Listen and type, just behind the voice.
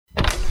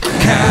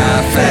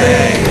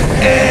anything,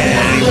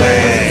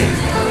 anyway.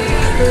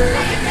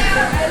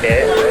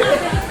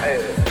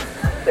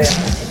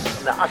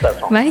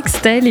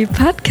 Mike's Daily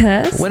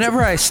Podcast.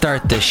 Whenever I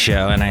start this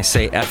show and I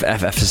say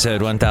FF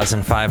episode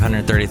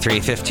 1533,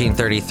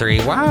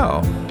 1533,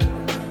 wow.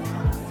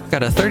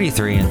 Got a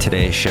 33 in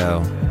today's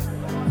show.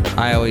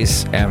 I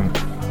always am.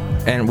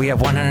 And we have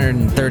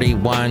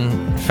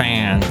 131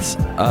 fans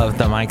of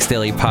the Mike's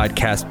Daily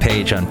Podcast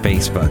page on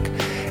Facebook.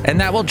 And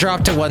that will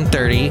drop to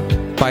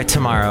 130 by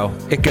tomorrow.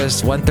 It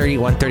goes 130,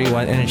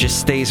 131, and it just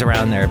stays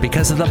around there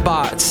because of the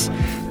bots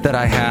that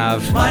I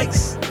have.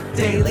 Mike's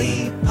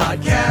Daily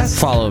Podcast.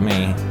 Follow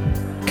me.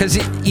 Because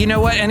you know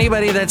what?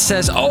 Anybody that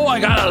says, oh, I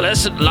got a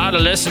lot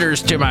of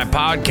listeners to my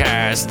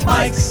podcast.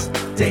 Mike's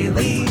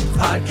Daily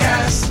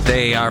Podcast.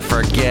 They are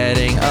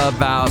forgetting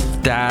about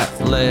that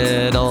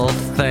little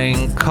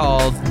thing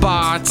called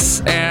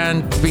bots.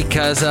 And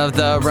because of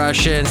the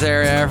Russians,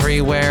 they're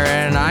everywhere.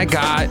 And I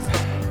got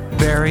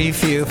very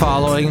few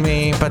following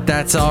me. But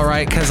that's all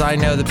right, because I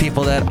know the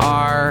people that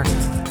are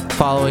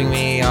following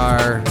me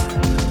are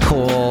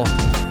cool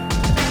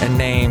and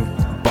named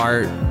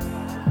Bart.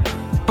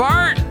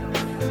 Bart!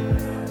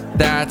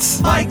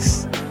 That's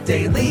Mike's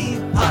Daily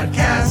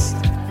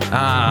Podcast.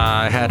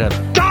 I had a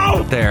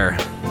go there.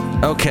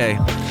 Okay.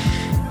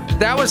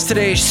 That was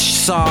today's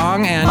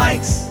song, and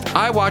Mike's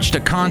I watched a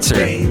concert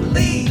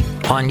Daily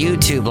on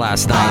YouTube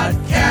last night.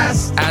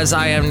 Podcast. As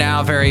I am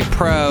now very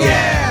pro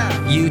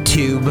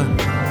YouTube.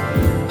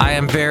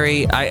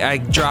 I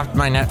dropped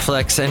my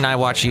Netflix and I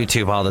watch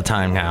YouTube all the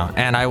time now.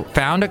 And I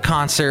found a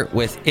concert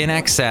with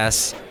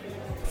INXS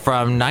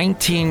from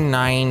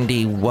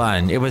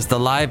 1991. It was the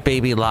Live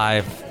Baby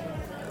Live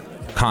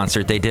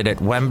concert they did at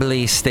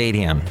Wembley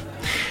Stadium.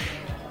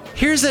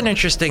 Here's an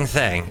interesting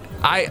thing.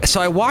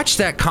 I watched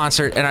that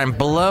concert and I'm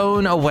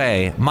blown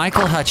away.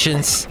 Michael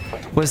Hutchence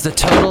was the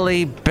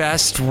totally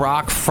best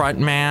rock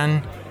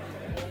frontman.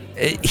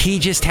 He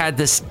just had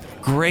this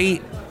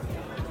great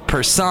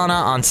persona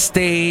on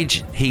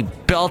stage. He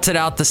belted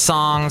out the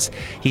songs.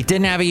 He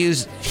didn't have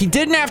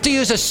to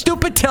use a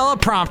stupid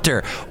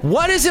teleprompter.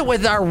 What is it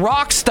with our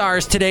rock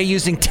stars today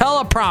using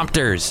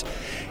teleprompters?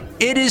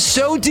 It is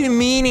so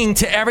demeaning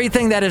to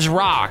everything that is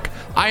rock.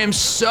 I am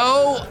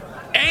so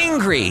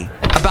angry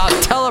about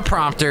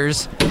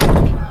teleprompters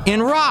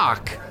in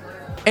rock.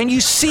 And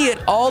you see it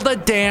all the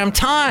damn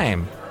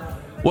time.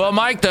 Well,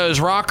 Mike, those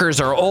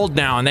rockers are old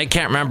now and they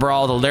can't remember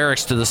all the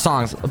lyrics to the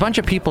songs. A bunch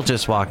of people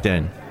just walked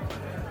in.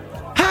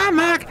 Hi,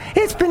 Mike.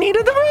 It's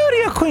Benita the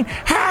Rodeo Queen.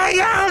 How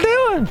y'all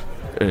doing?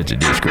 It's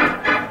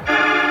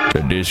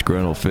a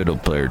disgruntled fiddle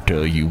player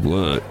tell you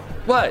what.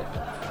 What?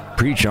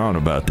 Preach on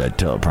about that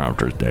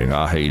teleprompter thing.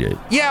 I hate it.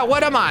 Yeah,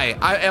 what am I?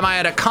 Am I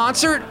at a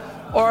concert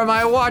or am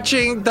I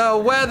watching the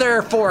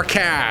weather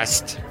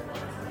forecast?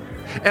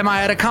 Am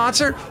I at a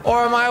concert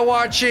or am I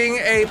watching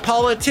a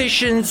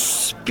politician's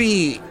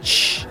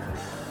speech?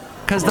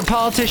 Because the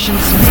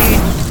politician's speech...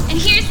 And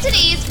here's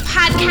today's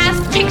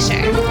podcast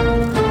picture.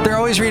 They're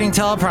always reading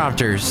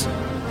teleprompters.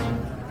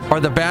 Or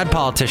the bad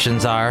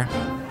politicians are.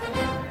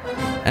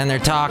 And they're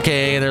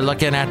talking, they're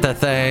looking at the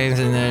things,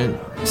 and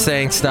they're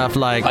saying stuff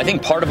like... I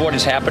think part of what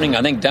is happening,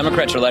 I think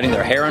Democrats are lighting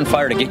their hair on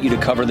fire to get you to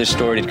cover this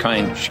story, to try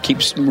and keep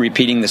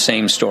repeating the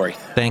same story.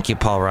 Thank you,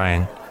 Paul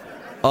Ryan.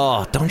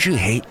 Oh, don't you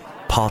hate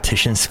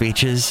politician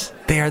speeches?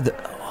 They are the...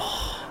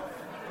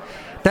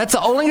 That's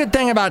the only good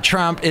thing about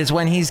Trump is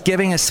when he's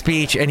giving a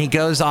speech and he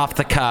goes off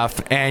the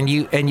cuff and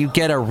you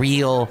get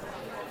you're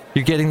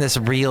getting this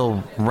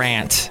real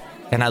rant.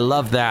 And I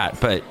love that,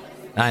 but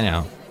I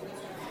know.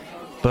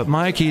 But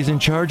Mike, he's in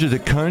charge of the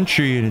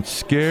country and it's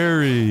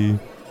scary.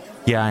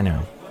 Yeah, I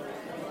know.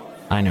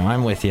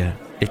 I'm with you.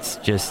 It's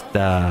just,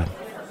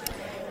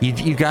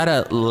 you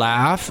gotta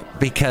laugh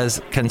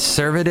because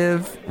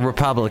conservative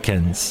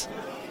Republicans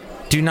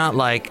do not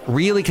like,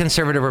 really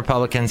conservative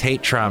Republicans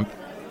hate Trump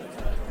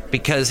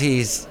because he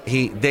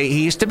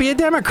used to be a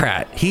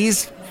Democrat.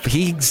 He's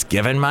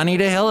given money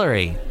to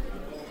Hillary.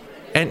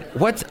 And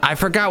I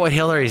forgot what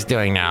Hillary's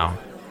doing now.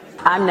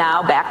 I'm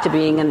now back to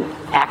being an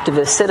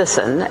activist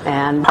citizen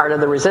and part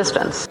of the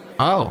resistance.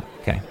 Oh,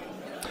 okay.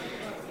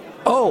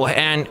 Oh,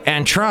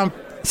 and Trump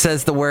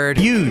says the word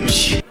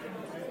huge.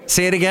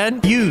 Say it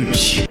again?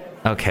 Huge.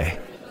 Okay.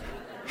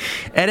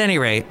 At any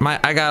rate,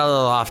 I got a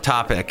little off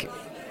topic.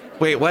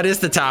 Wait, what is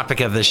the topic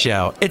of the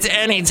show? It's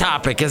any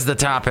topic is the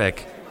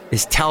topic.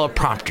 Is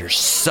teleprompters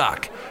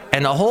suck.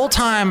 And the whole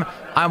time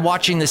I'm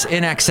watching this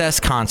INXS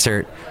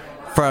concert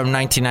from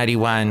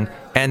 1991,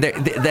 and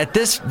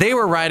they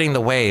were riding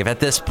the wave at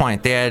this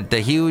point. They had the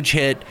huge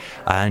hit,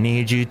 I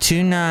Need You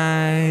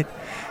Tonight,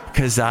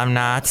 'Cause I'm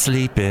Not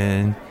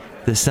Sleeping.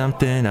 There's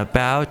something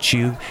about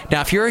you. Now,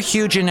 if you're a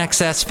huge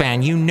INXS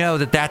fan, you know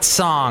that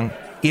song,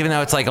 even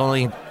though it's like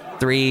only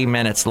 3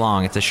 minutes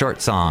long, it's a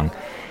short song,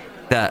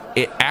 that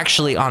it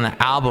actually on the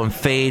album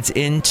fades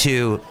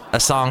into a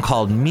song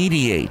called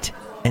Mediate.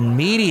 And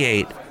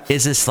Mediate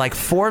is this like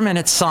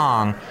 4-minute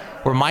song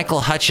where Michael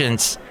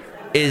Hutchence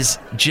is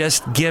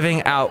just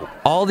giving out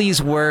all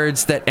these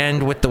words that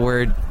end with the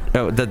word,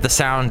 the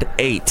sound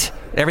 8.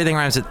 everything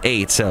rhymes with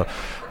 8. So,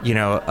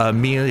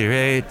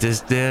 ameliorate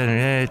this,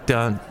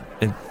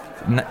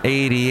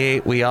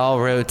 88, we all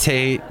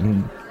rotate,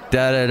 and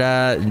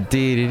da-da-da, and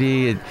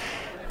dee-dee-dee.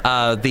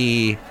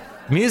 The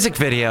music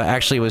video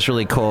actually was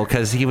really cool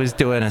because he was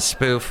doing a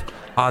spoof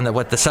on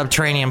the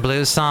Subterranean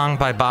Blues song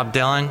by Bob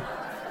Dylan.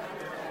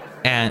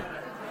 And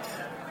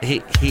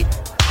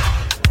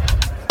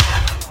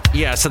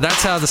yeah, so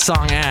that's how the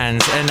song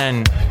ends. And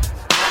then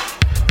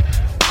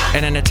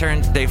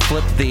they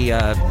flipped the,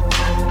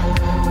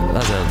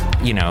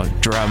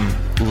 drum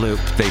loop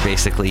they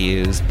basically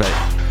used, but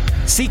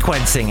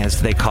sequencing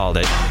as they called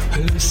it.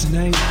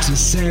 Hallucinate to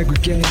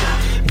segregate,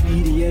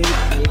 mediate,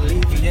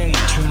 alleviate,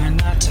 try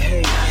not to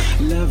hate,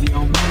 love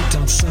your mate,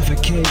 don't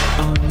suffocate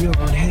on your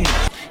own hate.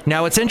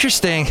 Now it's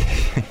interesting.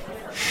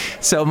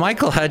 So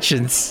Michael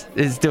Hutchence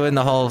is doing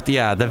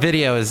the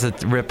video is a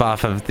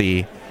ripoff of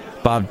the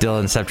Bob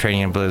Dylan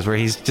Subterranean Blues, where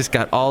he's just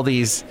got all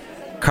these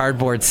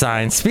cardboard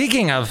signs.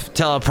 Speaking of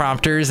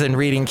teleprompters and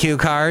reading cue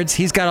cards,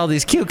 he's got all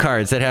these cue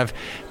cards that have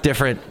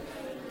different,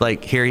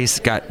 like here he's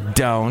got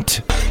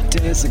don't,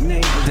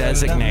 designate,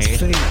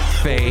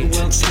 fate,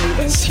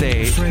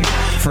 state,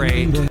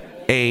 freight,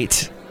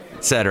 8,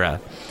 etc.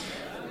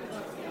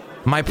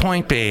 My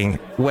point being,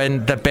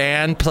 when the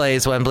band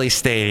plays Wembley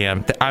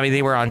Stadium, I mean,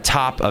 they were on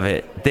top of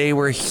it. They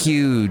were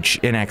huge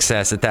in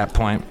excess at that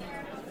point.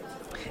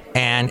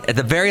 And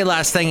the very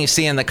last thing you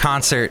see in the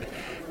concert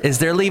is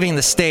they're leaving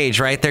the stage,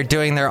 right? They're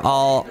doing their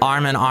all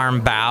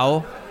arm-in-arm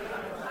bow.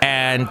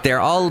 And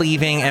they're all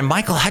leaving, and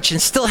Michael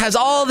Hutchence still has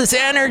all this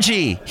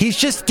energy. He's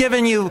just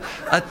given you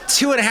a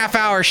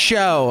 2.5-hour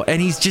show,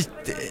 and he's just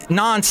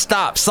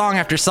nonstop, song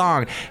after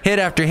song, hit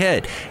after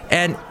hit.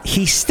 And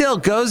he still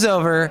goes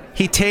over,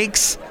 he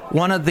takes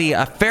one of the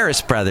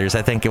Ferris brothers,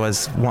 I think it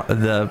was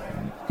the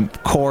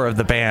core of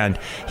the band.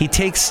 He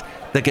takes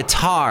the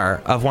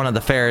guitar of one of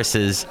the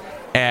Ferrises,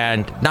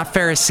 and not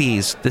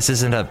Pharisees, this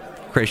isn't a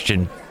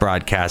Christian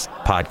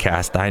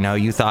podcast. I know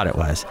you thought it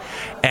was.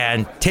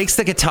 And takes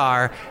the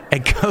guitar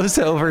and goes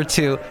over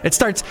to, it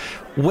starts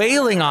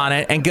wailing on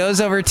it and goes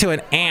over to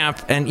an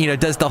amp and,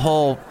 does the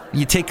whole,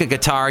 you take a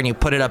guitar and you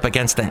put it up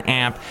against an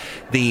amp.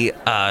 The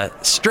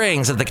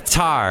strings of the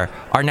guitar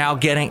are now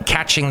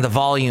catching the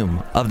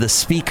volume of the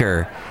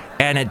speaker.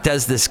 And it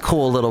does this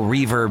cool little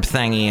reverb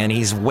thingy, and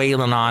he's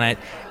wailing on it.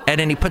 And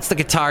then he puts the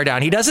guitar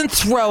down. He doesn't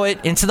throw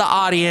it into the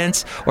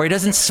audience, or he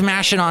doesn't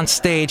smash it on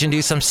stage and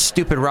do some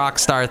stupid rock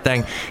star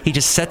thing. He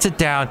just sets it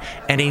down,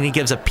 and then he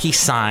gives a peace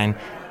sign,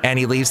 and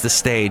he leaves the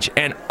stage.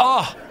 And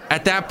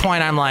at that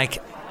point, I'm like,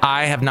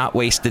 I have not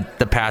wasted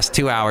the past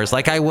 2 hours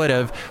like I would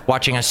have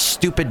watching a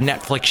stupid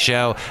Netflix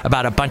show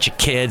about a bunch of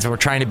kids and we're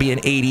trying to be an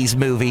 80s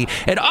movie.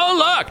 And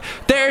look,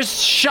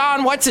 there's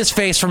Sean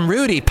What's-His-Face from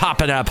Rudy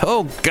popping up.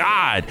 Oh,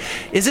 God.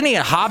 Isn't he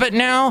a Hobbit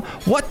now?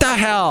 What the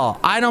hell?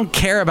 I don't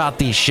care about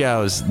these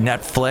shows,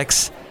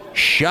 Netflix.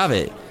 Shove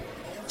it.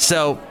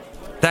 So,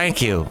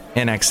 thank you,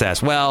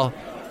 INXS. Well,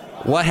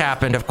 what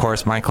happened, of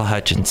course, Michael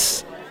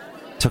Hutchence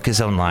took his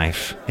own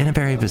life in a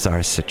very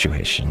bizarre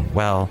situation.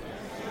 Well,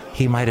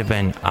 he might have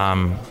been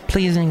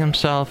pleasing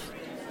himself.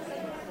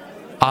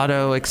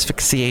 Auto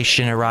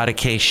asphyxiation,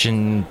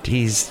 eradication.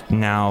 He's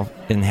now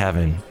in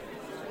heaven.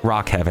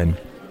 Rock heaven.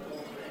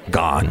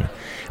 Gone.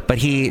 But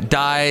he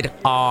died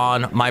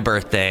on my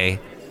birthday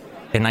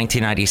in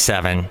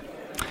 1997.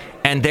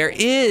 And there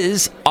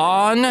is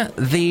on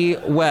the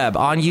web,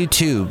 on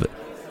YouTube,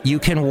 you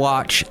can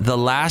watch the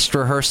last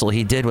rehearsal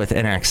he did with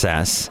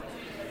INXS.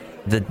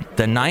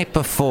 The night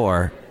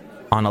before,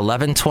 on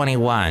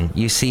 11/21,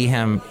 you see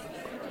him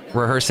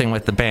rehearsing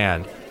with the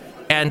band.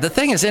 And the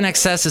thing is,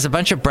 INXS is a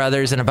bunch of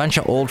brothers and a bunch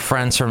of old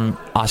friends from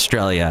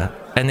Australia,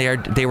 and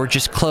they were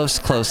just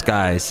close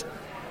guys.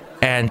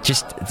 And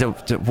just to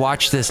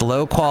watch this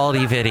low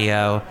quality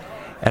video,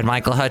 and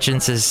Michael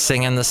Hutchence is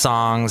singing the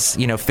songs,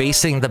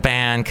 facing the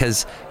band,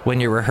 because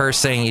when you're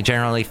rehearsing, you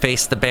generally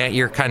face the band.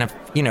 You're kind of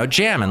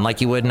jamming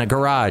like you would in a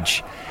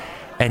garage.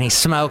 And he's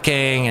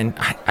smoking, and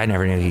I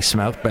never knew he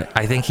smoked, but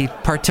I think he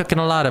partook in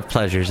a lot of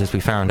pleasures, as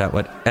we found out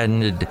what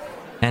ended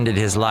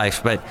his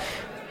life. But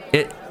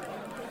it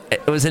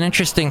was an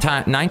interesting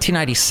time.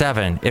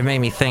 1997, it made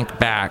me think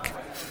back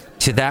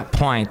to that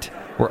point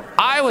where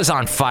I was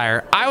on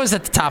fire. I was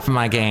at the top of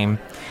my game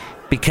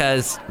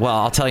because, well,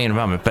 I'll tell you in a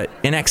moment, but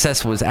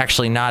INXS was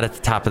actually not at the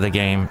top of the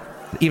game.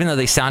 Even though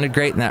they sounded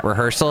great in that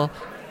rehearsal,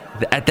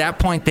 at that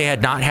point they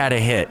had not had a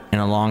hit in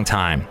a long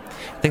time.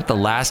 I think the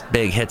last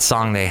big hit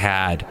song they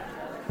had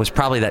was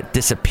probably that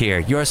Disappear.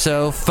 You're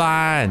so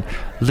fine,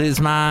 lose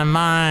my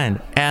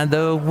mind, and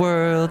the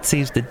world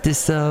seems to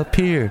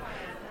disappear.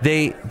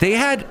 They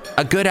had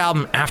a good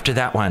album after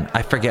that one,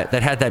 I forget,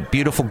 that had that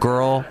Beautiful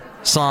Girl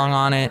song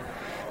on it,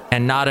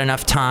 and Not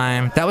Enough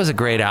Time. That was a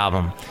great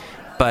album.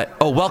 But,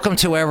 Welcome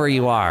to Wherever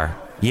You Are.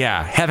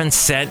 Yeah, Heaven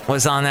Sent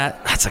was on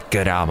that. That's a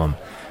good album.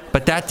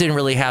 But that didn't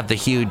really have the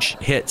huge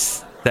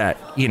hits that,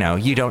 you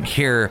don't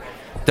hear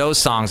those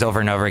songs over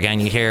and over again.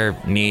 You hear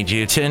Need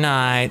You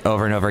Tonight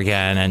over and over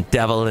again, and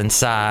Devil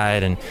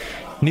Inside, and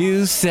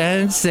New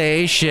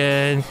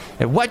sensation.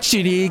 And what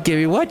you need, give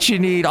me what you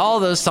need. All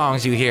those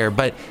songs you hear.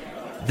 But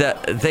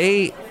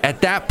they,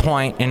 at that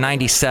point in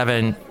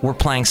 97, were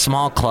playing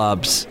small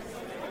clubs.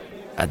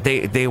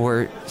 They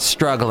were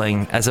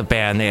struggling as a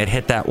band. They had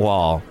hit that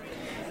wall.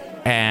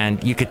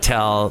 And you could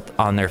tell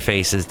on their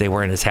faces they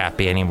weren't as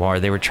happy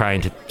anymore. They were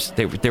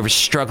they were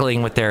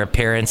struggling with their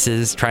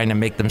appearances, trying to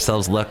make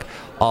themselves look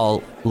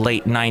all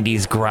late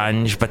 90s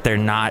grunge, but they're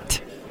not.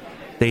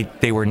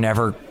 They were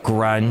never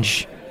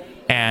grunge.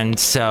 And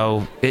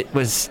so it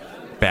was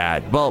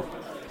bad. Well,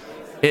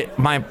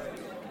 my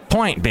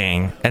point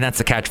being, and that's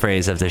the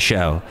catchphrase of the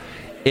show,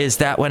 is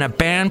that when a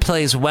band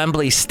plays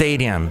Wembley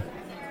Stadium,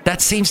 that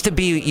seems to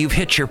be you've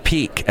hit your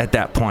peak at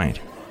that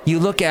point. You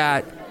look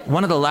at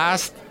one of the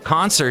last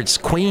concerts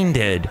Queen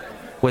did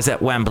was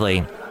at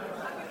Wembley.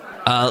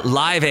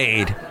 Live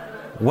Aid,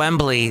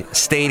 Wembley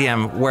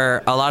Stadium,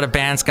 where a lot of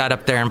bands got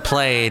up there and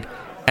played,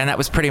 and that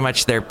was pretty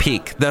much their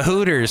peak. The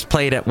Hooters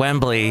played at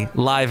Wembley,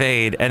 Live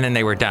Aid, and then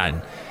they were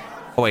done.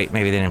 Oh, wait,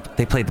 maybe they didn't.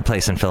 They played the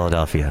place in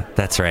Philadelphia.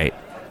 That's right.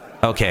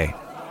 Okay.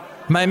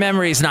 My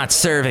memory's not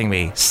serving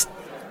me.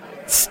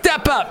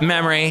 Step up,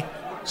 memory.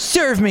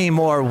 Serve me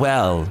more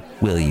well,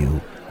 will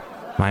you?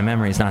 My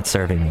memory's not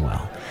serving me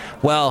well.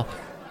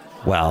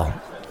 Well,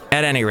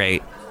 at any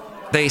rate,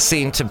 they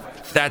seem to...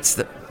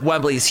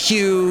 Wembley's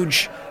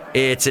huge.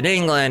 It's in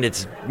England.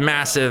 It's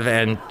massive,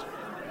 and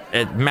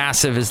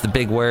massive is the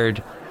big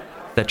word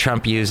that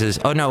Trump uses.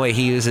 Oh, no, wait,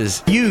 he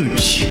uses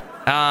huge.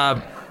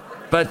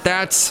 But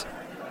that's...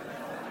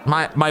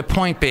 My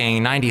point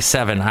being,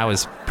 97, I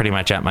was pretty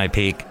much at my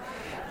peak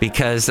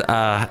because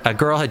a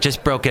girl had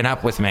just broken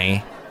up with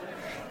me.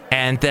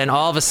 And then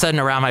all of a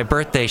sudden around my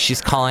birthday,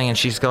 she's calling and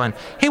she's going,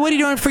 hey, what are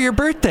you doing for your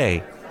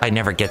birthday? I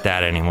never get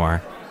that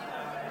anymore.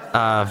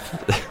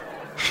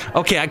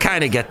 Okay, I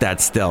kind of get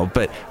that still.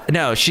 But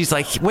no, she's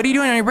like, what are you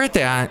doing on your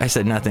birthday? I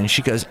said nothing.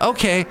 She goes,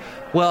 okay,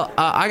 well,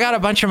 I got a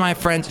bunch of my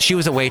friends. She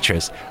was a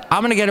waitress.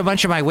 I'm going to get a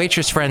bunch of my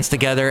waitress friends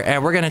together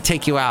and we're going to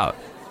take you out.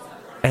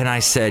 And I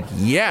said,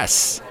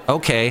 yes,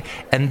 okay.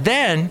 And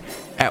then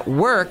at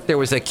work, there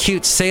was a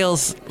cute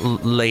sales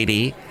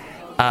lady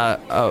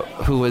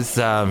who was...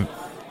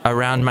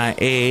 around my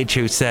age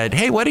who said,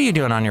 hey, what are you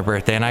doing on your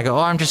birthday? And I go,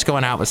 oh, I'm just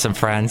going out with some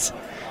friends.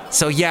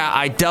 So yeah,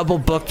 I double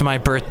booked my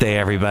birthday,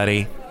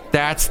 everybody.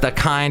 That's the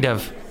kind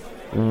of,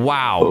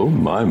 wow. Oh,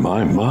 my.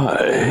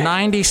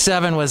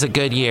 97 was a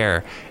good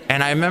year.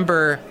 And I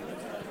remember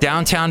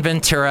downtown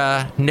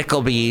Ventura,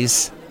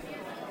 Nickelbees,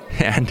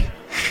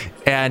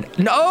 and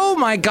oh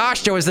my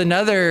gosh, there was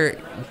another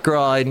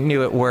girl I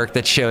knew at work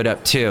that showed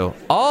up too.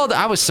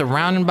 I was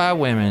surrounded by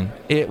women.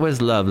 It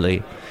was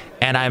lovely.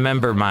 And I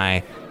remember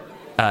my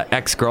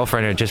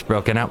ex-girlfriend who had just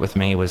broken up with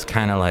me was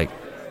kind of like,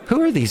 who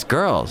are these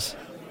girls?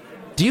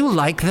 Do you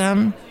like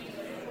them?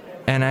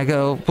 And I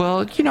go,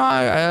 well,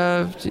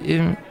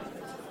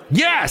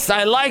 yes,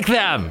 I like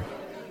them.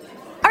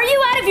 Are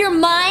you out of your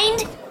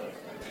mind?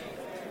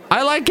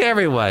 I like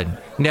everyone.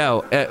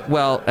 No,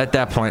 well, at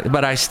that point,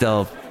 but I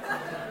still,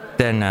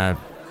 then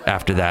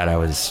after that, I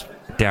was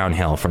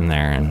downhill from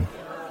there. And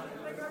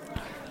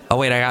oh,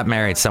 wait, I got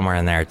married somewhere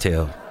in there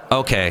too.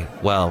 Okay,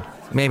 well,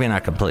 maybe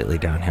not completely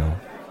downhill.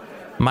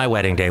 My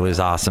wedding day was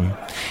awesome.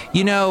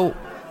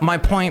 My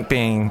point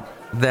being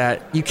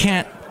that you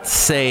can't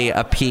say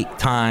a peak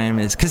time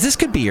is... Because this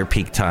could be your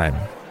peak time.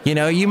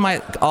 You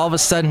might all of a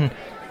sudden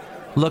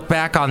look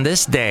back on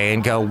this day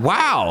and go,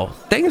 wow,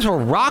 things were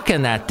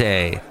rocking that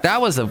day. That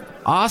was an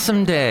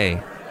awesome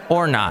day.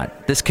 Or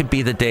not. This could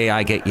be the day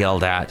I get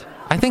yelled at.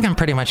 I think I'm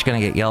pretty much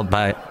going to get yelled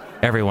by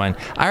everyone.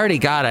 I already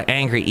got an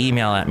angry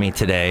email at me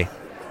today.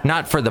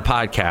 Not for the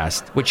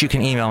podcast, which you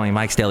can email me,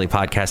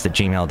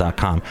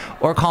 mikesdailypodcast@gmail.com,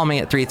 or call me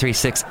at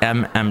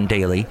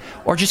 336-MM-DAILY,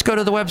 or just go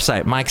to the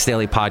website,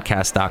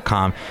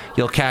 mikesdailypodcast.com.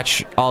 You'll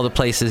catch all the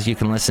places you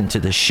can listen to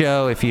the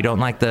show. If you don't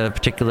like the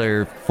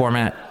particular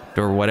format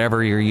or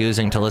whatever you're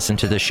using to listen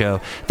to the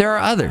show, there are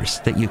others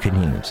that you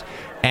can use.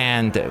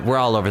 And we're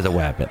all over the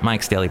web at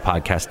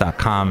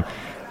mikesdailypodcast.com.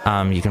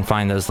 You can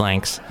find those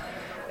links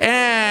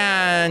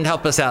and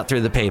help us out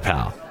through the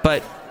PayPal.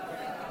 But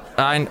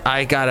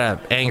I got an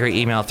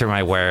angry email through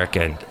my work,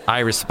 and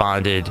I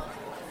responded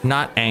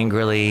not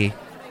angrily.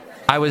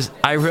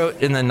 I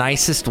wrote in the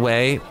nicest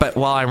way, but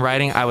while I'm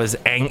writing, I was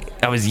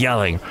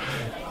yelling.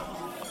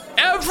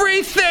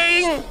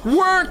 Everything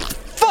worked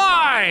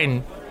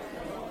fine.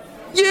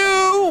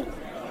 You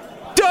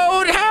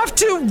don't have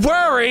to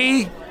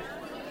worry.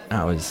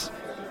 Something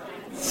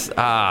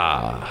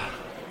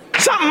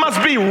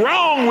must be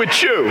wrong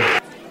with you.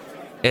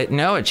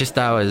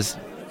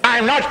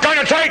 I'm not going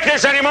to take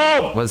this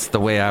anymore! Was the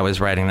way I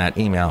was writing that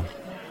email.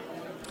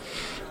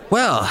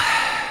 Well,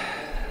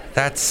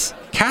 that's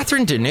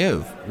Catherine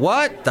Deneuve.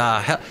 What the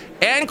hell?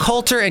 Ann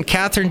Coulter and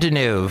Catherine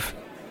Deneuve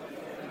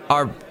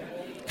are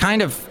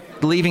kind of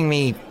leaving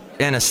me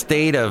in a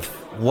state of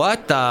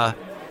what the...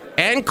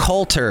 Ann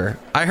Coulter,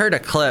 I heard a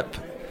clip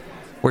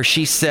where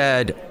she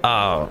said,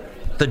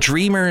 the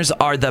Dreamers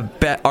are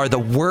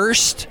the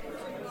worst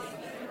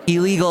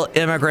illegal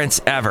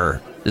immigrants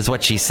ever, is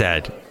what she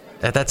said.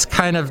 That's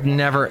kind of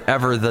never,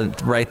 ever the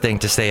right thing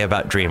to say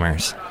about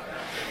Dreamers.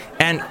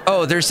 And,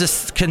 there's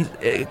this,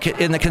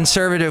 in the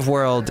conservative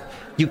world,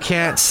 you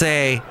can't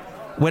say,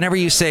 whenever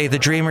you say the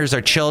Dreamers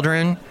are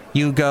children,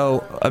 you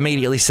go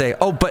immediately say,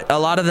 but a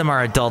lot of them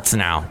are adults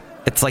now.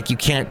 It's like you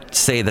can't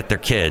say that they're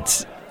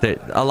kids.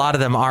 A lot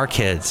of them are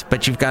kids,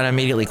 but you've got to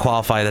immediately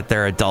qualify that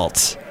they're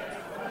adults,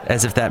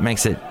 as if that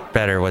makes it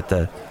better with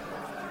the...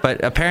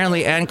 But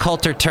apparently Ann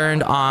Coulter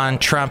turned on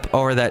Trump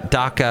over that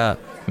DACA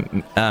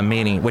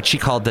meeting, which she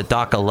called the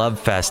DACA Love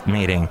Fest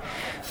meeting.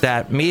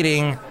 That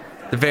meeting,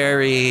 the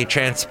very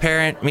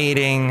transparent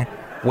meeting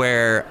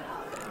where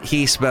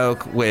he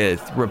spoke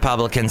with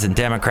Republicans and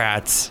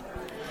Democrats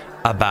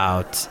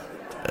about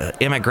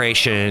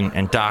immigration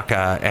and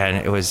DACA, and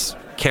it was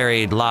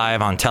carried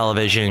live on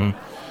television.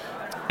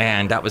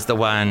 And that was the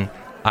one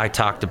I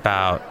talked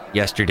about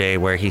yesterday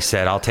where he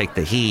said, I'll take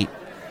the heat.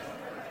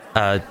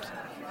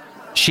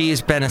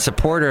 She's been a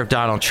supporter of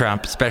Donald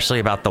Trump, especially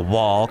about the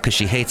wall, because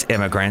she hates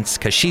immigrants,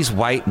 because she's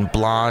white and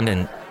blonde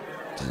and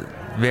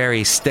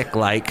very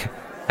stick-like.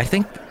 I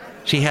think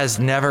she has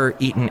never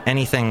eaten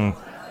anything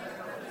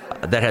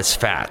that has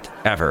fat,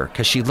 ever,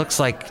 because she looks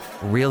like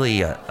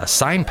really a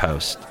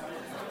signpost.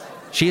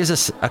 She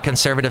is a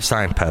conservative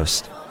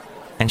signpost.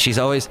 And she's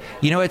always,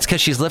 it's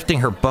because she's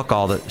lifting her book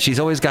she's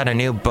always got a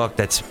new book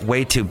that's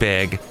way too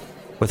big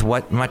with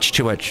much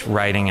too much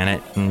writing in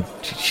it. And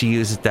she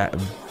uses that,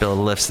 Bill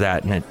lifts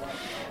that, and it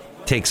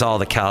takes all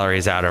the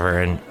calories out of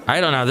her. And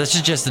I don't know, this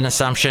is just an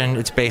assumption.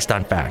 It's based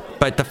on fact.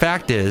 But the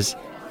fact is,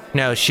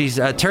 no, she's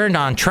turned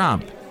on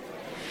Trump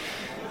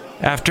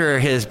after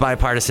his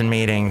bipartisan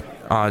meeting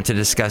to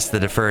discuss the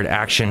Deferred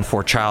Action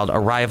for Childhood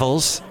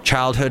Arrivals,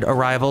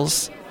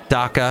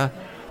 DACA.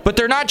 But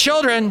they're not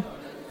children.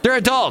 They're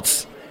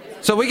adults.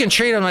 So we can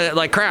treat them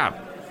like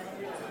crap.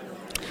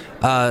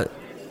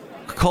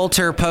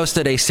 Coulter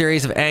posted a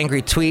series of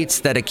angry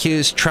tweets that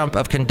accused Trump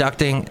of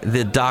conducting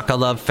the DACA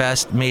Love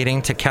Fest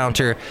meeting to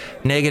counter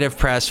negative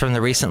press from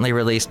the recently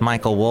released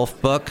Michael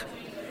Wolff book,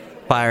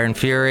 Fire and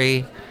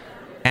Fury.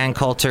 Ann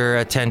Coulter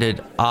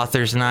attended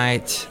Authors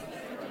Night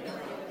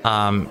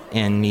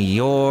in New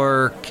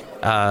York,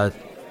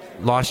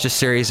 launched a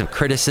series of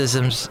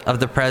criticisms of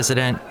the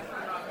president.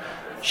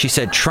 She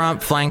said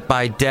Trump, flanked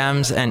by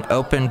Dems and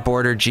open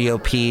border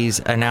GOPs,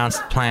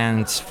 announced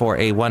plans for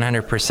a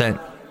 100%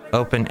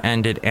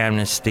 open-ended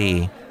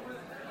amnesty.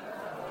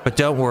 But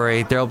don't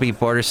worry, there'll be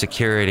border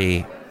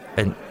security.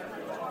 And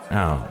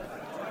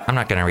I'm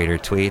not going to read her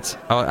tweets.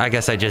 I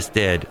guess I just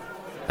did.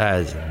 That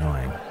is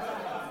annoying.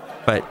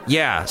 But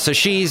yeah, so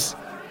she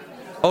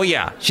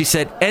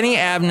said any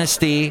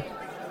amnesty.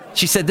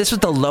 She said this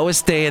was the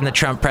lowest day in the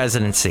Trump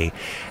presidency.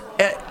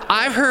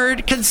 I've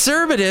heard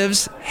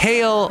conservatives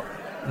hail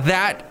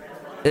that.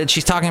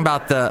 She's talking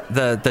about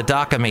the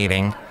DACA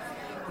meeting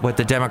with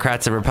the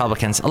Democrats and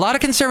Republicans. A lot of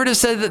conservatives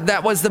said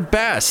that was the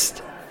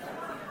best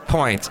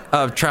point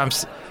of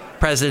Trump's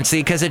presidency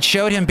because it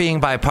showed him being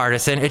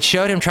bipartisan. It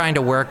showed him trying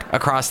to work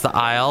across the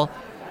aisle.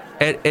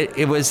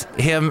 It was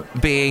him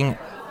being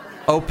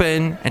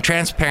open and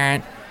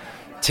transparent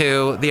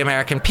to the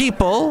American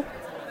people,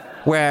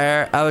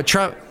 where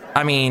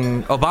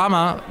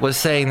Obama was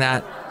saying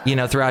that,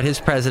 throughout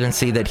his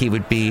presidency, that he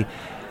would be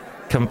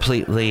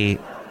completely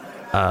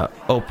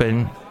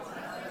open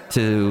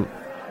to...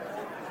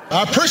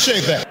 I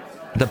appreciate that.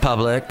 The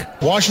public.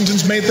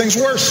 Washington's made things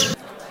worse.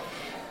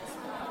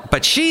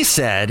 But she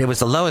said it was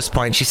the lowest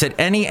point. She said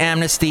any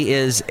amnesty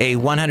is a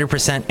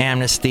 100%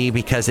 amnesty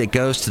because it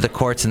goes to the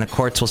courts, and the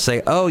courts will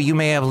say, oh, you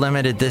may have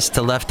limited this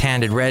to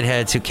left-handed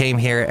redheads who came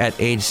here at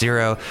age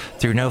 0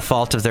 through no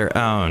fault of their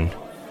own.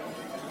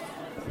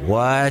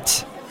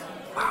 What?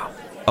 Wow.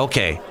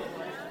 Okay.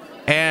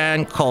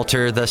 Ann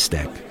Coulter, the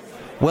stick.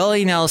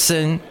 Willie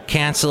Nelson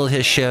canceled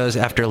his shows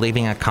after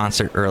leaving a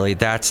concert early.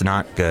 That's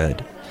not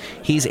good.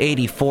 He's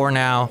 84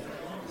 now,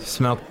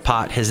 smoked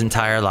pot his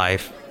entire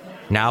life.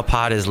 Now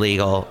pot is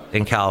legal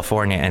in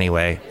California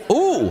anyway.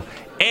 Ooh,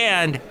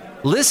 and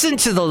listen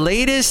to the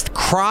latest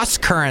Cross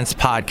Currents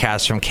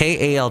podcast from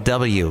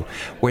KALW,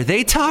 where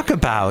they talk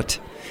about,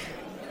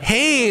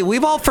 hey,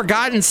 we've all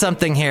forgotten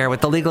something here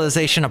with the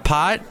legalization of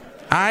pot.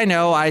 I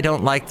know I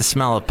don't like the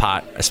smell of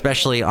pot,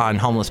 especially on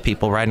homeless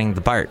people riding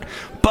the BART.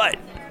 But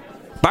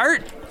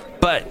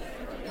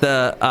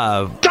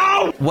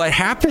what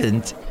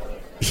happened,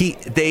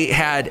 they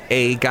had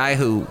a guy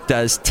who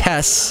does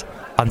tests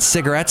on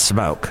cigarette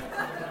smoke.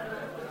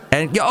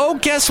 And,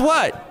 guess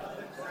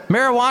what?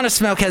 Marijuana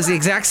smoke has the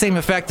exact same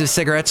effect as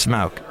cigarette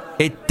smoke.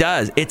 It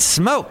does. It's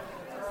smoke.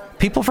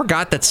 People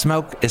forgot that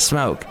smoke is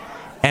smoke.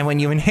 And when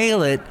you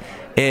inhale it,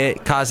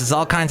 it causes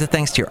all kinds of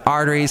things to your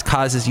arteries,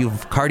 causes you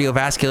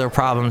cardiovascular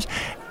problems.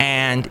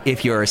 And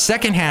if you're a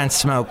secondhand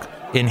smoke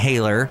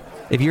inhaler,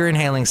 if you're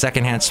inhaling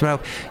secondhand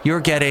smoke,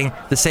 you're getting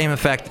the same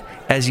effect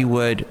as you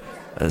would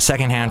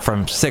secondhand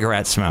from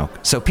cigarette smoke.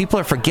 So people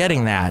are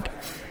forgetting that.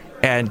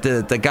 And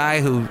the guy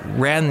who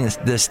ran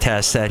this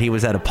test said he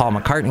was at a Paul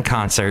McCartney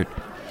concert,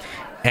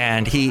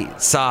 and he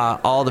saw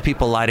all the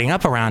people lighting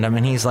up around him,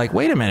 and he's like,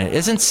 wait a minute,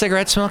 isn't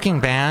cigarette smoking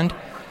banned?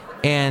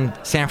 in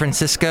San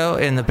Francisco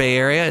in the Bay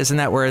Area. Isn't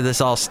that where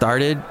this all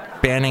started?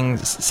 Banning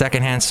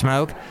secondhand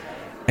smoke.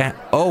 And,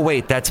 oh,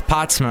 wait, that's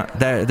pot smoke.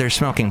 They're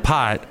smoking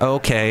pot.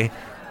 Okay.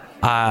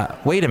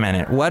 Wait a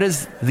minute. What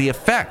is the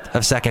effect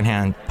of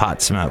secondhand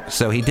pot smoke?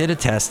 So he did a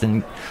test,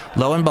 and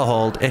lo and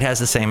behold, it has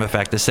the same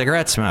effect as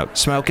cigarette smoke.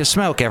 Smoke is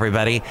smoke,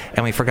 everybody,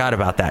 and we forgot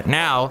about that.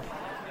 Now,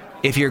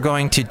 if you're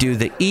going to do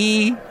the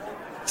E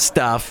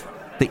stuff,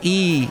 the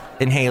E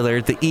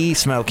inhaler, the E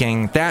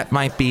smoking, that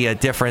might be a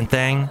different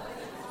thing.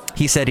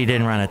 He said he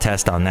didn't run a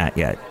test on that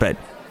yet,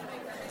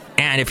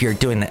 and if you're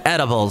doing the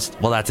edibles,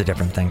 well, that's a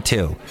different thing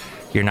too.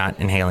 You're not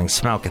inhaling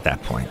smoke at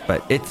that point,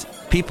 but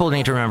people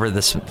need to remember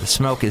the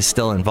smoke is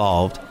still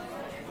involved,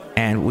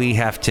 and we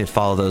have to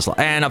follow those laws.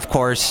 And of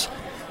course,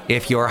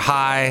 if you're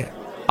high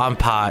on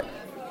pot,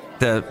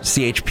 the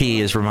CHP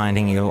is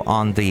reminding you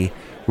on the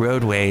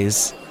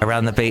roadways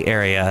around the Bay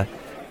Area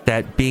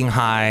that being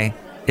high,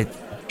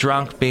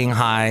 drunk being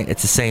high,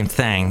 it's the same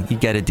thing. You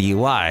get a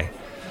DUI.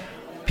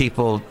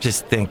 People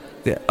just think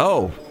that,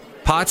 oh,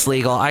 pot's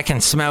legal, I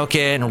can smoke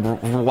it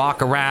and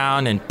walk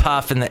around and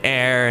puff in the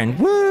air and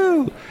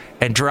woo,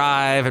 and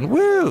drive and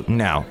woo.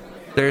 No,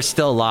 there's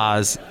still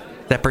laws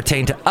that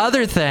pertain to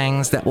other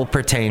things that will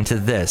pertain to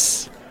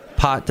this.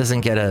 Pot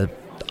doesn't get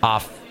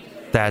off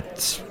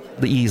that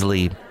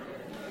easily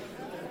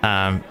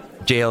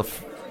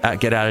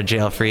get out of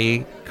jail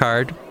free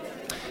card.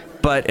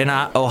 But an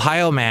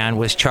Ohio man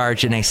was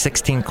charged in a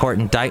 16-court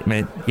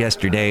indictment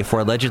yesterday for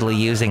allegedly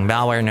using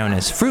malware known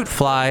as Fruit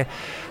Fly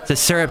to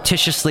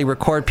surreptitiously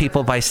record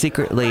people by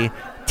secretly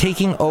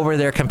taking over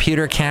their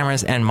computer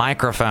cameras and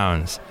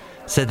microphones,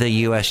 said the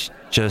U.S.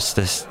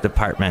 Justice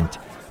Department.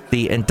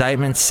 The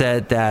indictment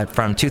said that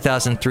from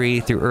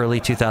 2003 through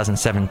early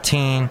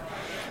 2017,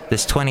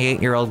 this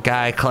 28-year-old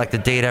guy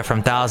collected data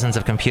from thousands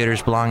of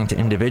computers belonging to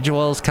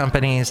individuals,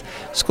 companies,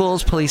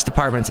 schools, police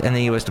departments, and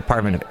the U.S.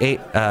 Department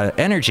of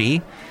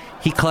Energy.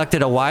 He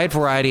collected a wide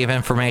variety of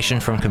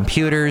information from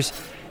computers,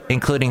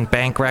 including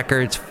bank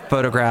records,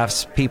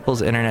 photographs,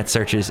 people's internet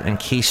searches, and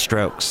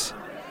keystrokes,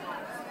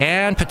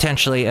 and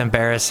potentially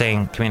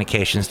embarrassing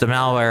communications. The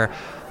malware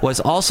was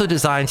also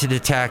designed to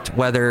detect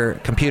whether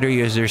computer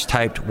users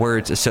typed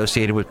words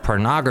associated with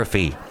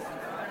pornography,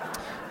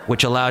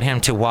 which allowed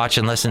him to watch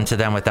and listen to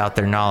them without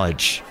their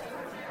knowledge.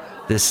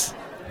 This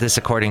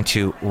according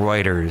to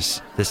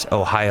Reuters, this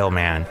Ohio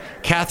man.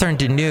 Catherine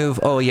Deneuve,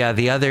 oh yeah,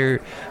 the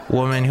other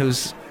woman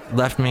who's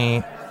left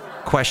me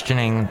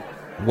questioning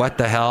what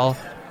the hell.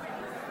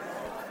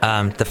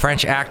 The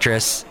French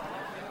actress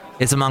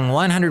is among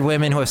 100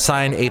 women who have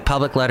signed a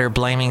public letter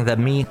blaming the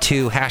Me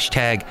Too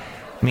hashtag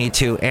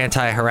 #MeToo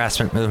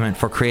anti-harassment movement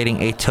for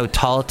creating a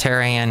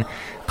totalitarian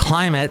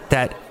climate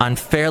that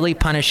unfairly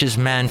punishes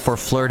men for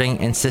flirting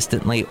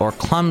insistently or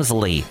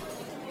clumsily,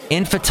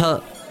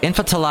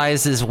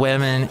 infantilizes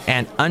women,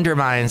 and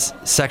undermines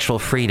sexual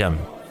freedom.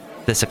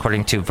 This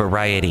according to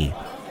Variety.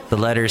 The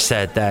letter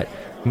said that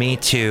Me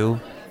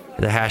Too,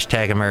 the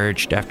hashtag,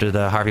 emerged after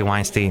the Harvey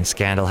Weinstein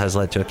scandal has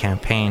led to a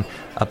campaign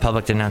of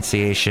public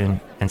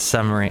denunciation and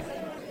summary.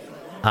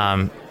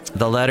 The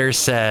letter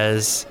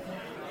says,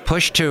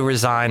 pushed to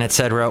resign,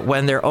 etc.,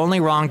 when their only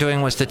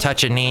wrongdoing was to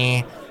touch a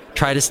knee,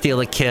 try to steal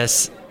a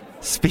kiss,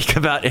 speak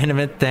about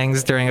intimate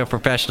things during a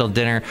professional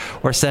dinner,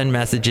 or send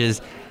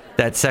messages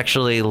that are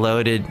sexually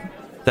loaded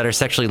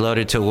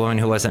to a woman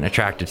who wasn't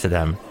attracted to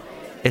them.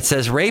 It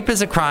says rape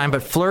is a crime,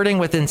 but flirting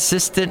with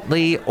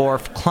insistently or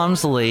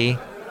clumsily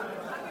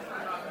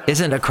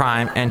isn't a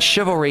crime, and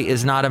chivalry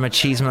is not a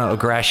machismo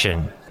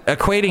aggression.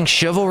 Equating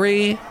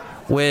chivalry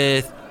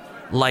with,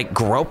 like,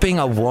 groping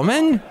a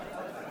woman?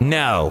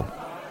 No,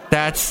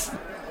 that's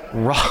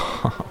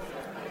wrong.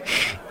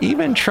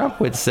 Even Trump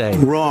would say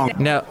wrong.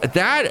 No,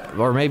 that,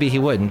 or maybe he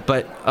wouldn't,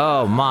 but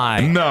oh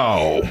my.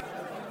 No.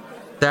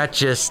 That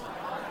just,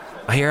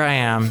 here I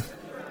am,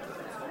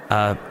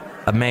 a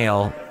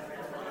male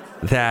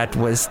that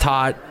was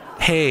taught,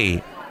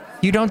 hey,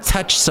 you don't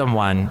touch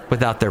someone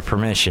without their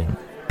permission,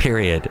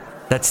 period.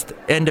 That's the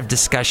end of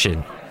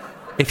discussion.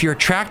 If you're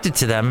attracted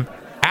to them,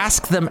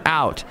 ask them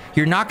out.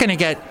 You're not going to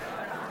get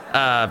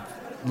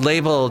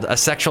labeled a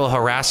sexual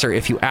harasser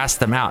if you ask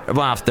them out.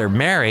 Well, if they're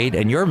married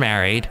and you're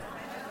married,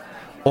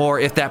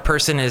 or if that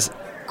person is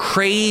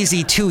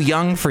crazy too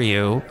young for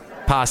you,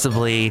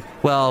 possibly,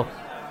 well,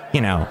 you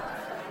know,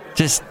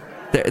 just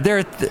there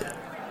are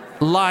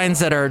lines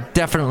that are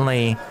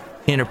definitely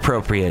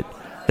inappropriate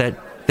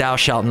that thou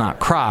shalt not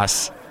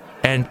cross.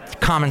 And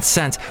common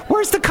sense.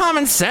 Where's the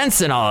common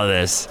sense in all of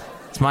this?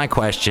 It's my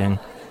question.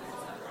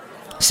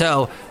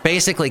 So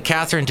basically,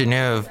 Catherine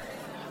Deneuve,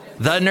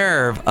 the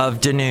nerve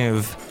of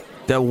Deneuve,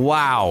 the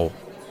wow,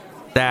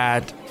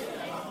 that,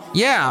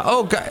 yeah,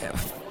 oh, God,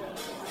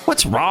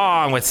 what's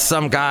wrong with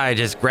some guy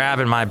just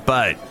grabbing my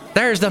butt?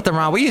 There's nothing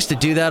wrong. We used to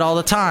do that all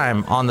the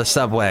time on the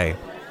subway,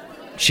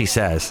 she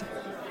says.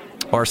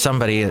 Or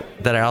somebody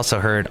that I also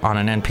heard on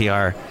an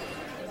NPR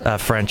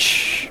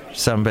French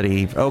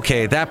somebody.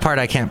 Okay, that part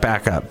I can't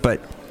back up. But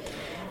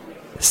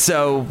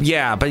so,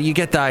 yeah, but you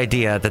get the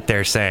idea that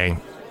they're saying.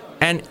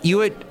 And you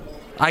would,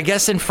 I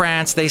guess in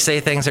France, they say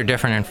things are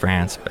different in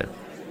France, but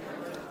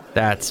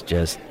that's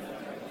just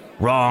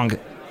wrong.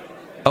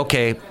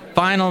 Okay,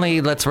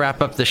 finally, let's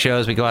wrap up the show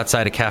as we go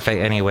outside a cafe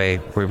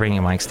anyway. We're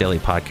bringing Mike's Daily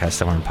Podcast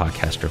somewhere in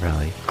Podcaster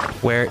Valley.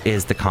 Where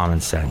is the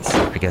common sense?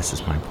 I guess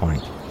is my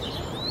point.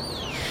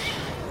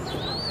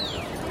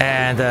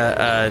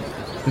 And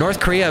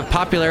North Korea,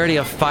 popularity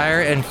of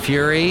Fire and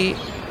Fury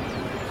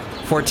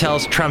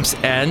foretells Trump's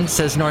end,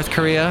 says North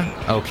Korea.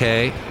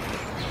 Okay.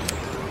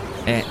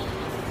 And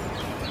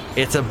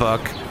it's a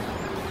book.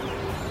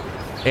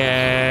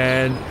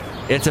 And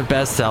it's a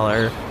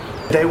bestseller.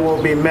 They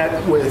will be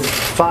met with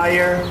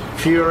fire,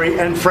 fury,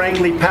 and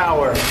frankly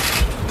power,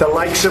 the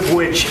likes of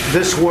which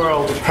this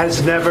world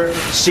has never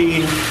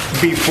seen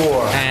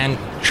before. And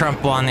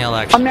Trump won the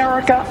election.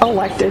 America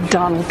elected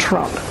Donald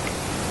Trump.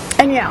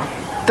 And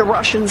yeah, the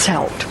Russians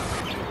helped.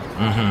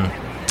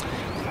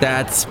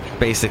 That's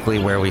basically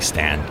where we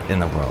stand in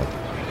the world.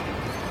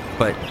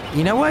 But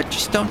you know what?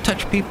 Just don't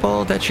touch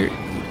people that you're,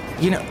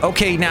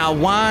 okay, now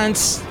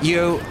once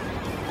you,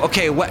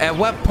 at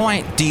what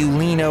point do you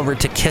lean over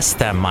to kiss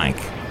them,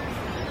 Mike?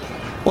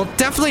 Well,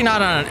 definitely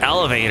not on an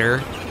elevator,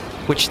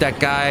 which that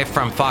guy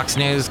from Fox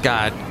News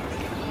got.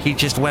 He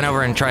just went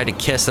over and tried to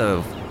kiss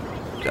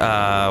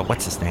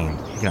what's his name?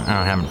 I don't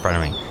have him in front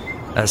of me.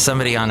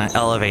 Somebody on an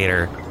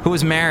elevator who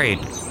was married,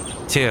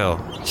 too.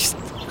 Just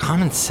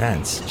common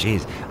sense.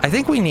 Jeez. I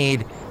think we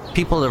need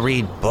people to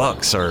read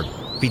books or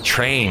be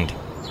trained.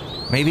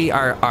 Maybe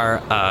our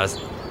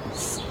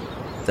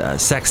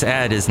sex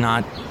ed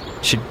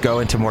should go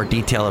into more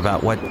detail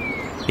about what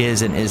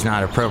is and is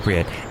not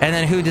appropriate. And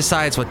then who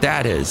decides what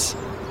that is?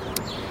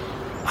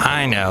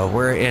 I know,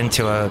 we're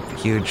into a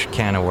huge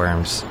can of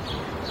worms.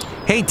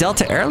 Hey,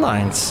 Delta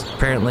Airlines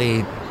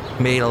apparently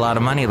made a lot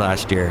of money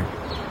last year.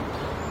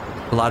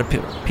 A lot of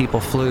people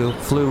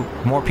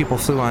more people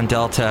flew on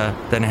Delta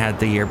than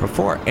had the year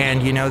before.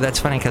 And that's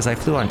funny because I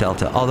flew on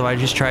Delta, although I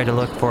just tried to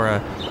look for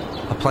a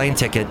plane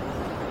ticket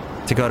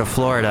to go to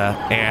Florida,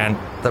 and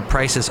the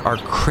prices are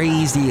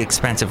crazy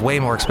expensive, way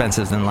more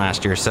expensive than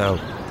last year. So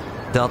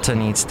Delta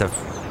needs to,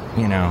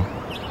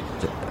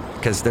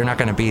 because they're not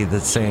going to be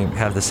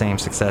have the same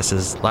success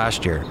as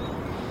last year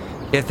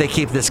if they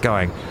keep this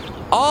going.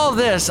 All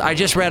this I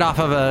just read off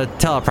of a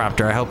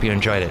teleprompter. I hope you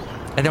enjoyed it.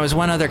 And there was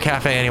one other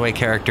Cafe Anyway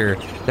character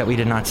that we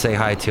did not say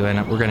hi to,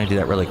 and we're going to do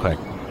that really quick.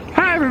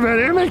 Hi,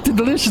 everybody. I make the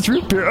delicious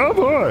root beer. Oh,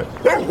 boy.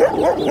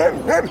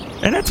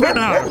 And that's what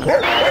now.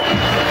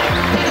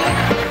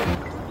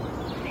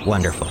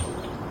 Wonderful.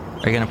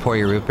 Are you going to pour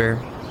your root beer?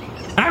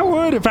 I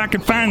would if I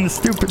could find the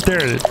stupid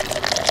there.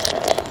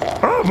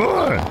 Oh,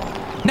 boy.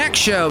 Next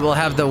show, we'll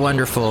have the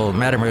wonderful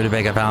Madame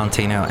Rutabaga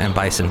Valentino and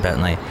Bison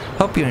Bentley.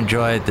 Hope you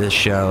enjoyed this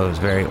show. It was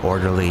very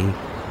orderly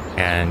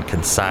and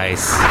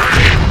concise.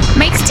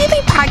 Mike's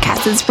Daily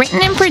Podcast is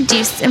written and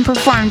produced and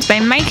performed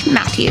by Mike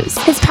Matthews.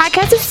 His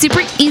podcast is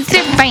super easy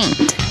to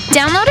find.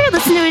 Download or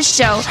listen to his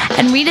show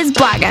and read his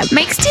blog at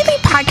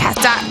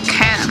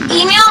mikesdailypodcast.com.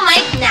 Email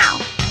Mike now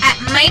at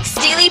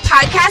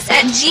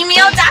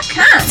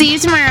mikesdailypodcast@gmail.com. See you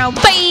tomorrow.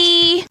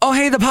 Bye! Oh,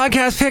 hey, the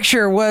podcast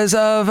picture was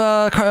of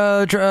a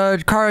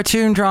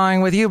cartoon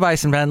drawing with you,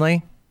 Bison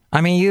Bentley.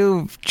 I mean,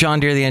 you, John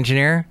Deere the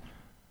engineer.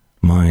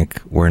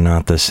 Mike, we're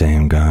not the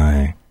same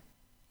guy.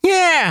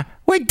 Yeah,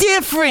 we're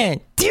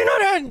different. Do you know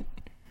that?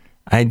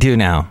 I do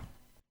now.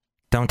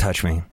 Don't touch me.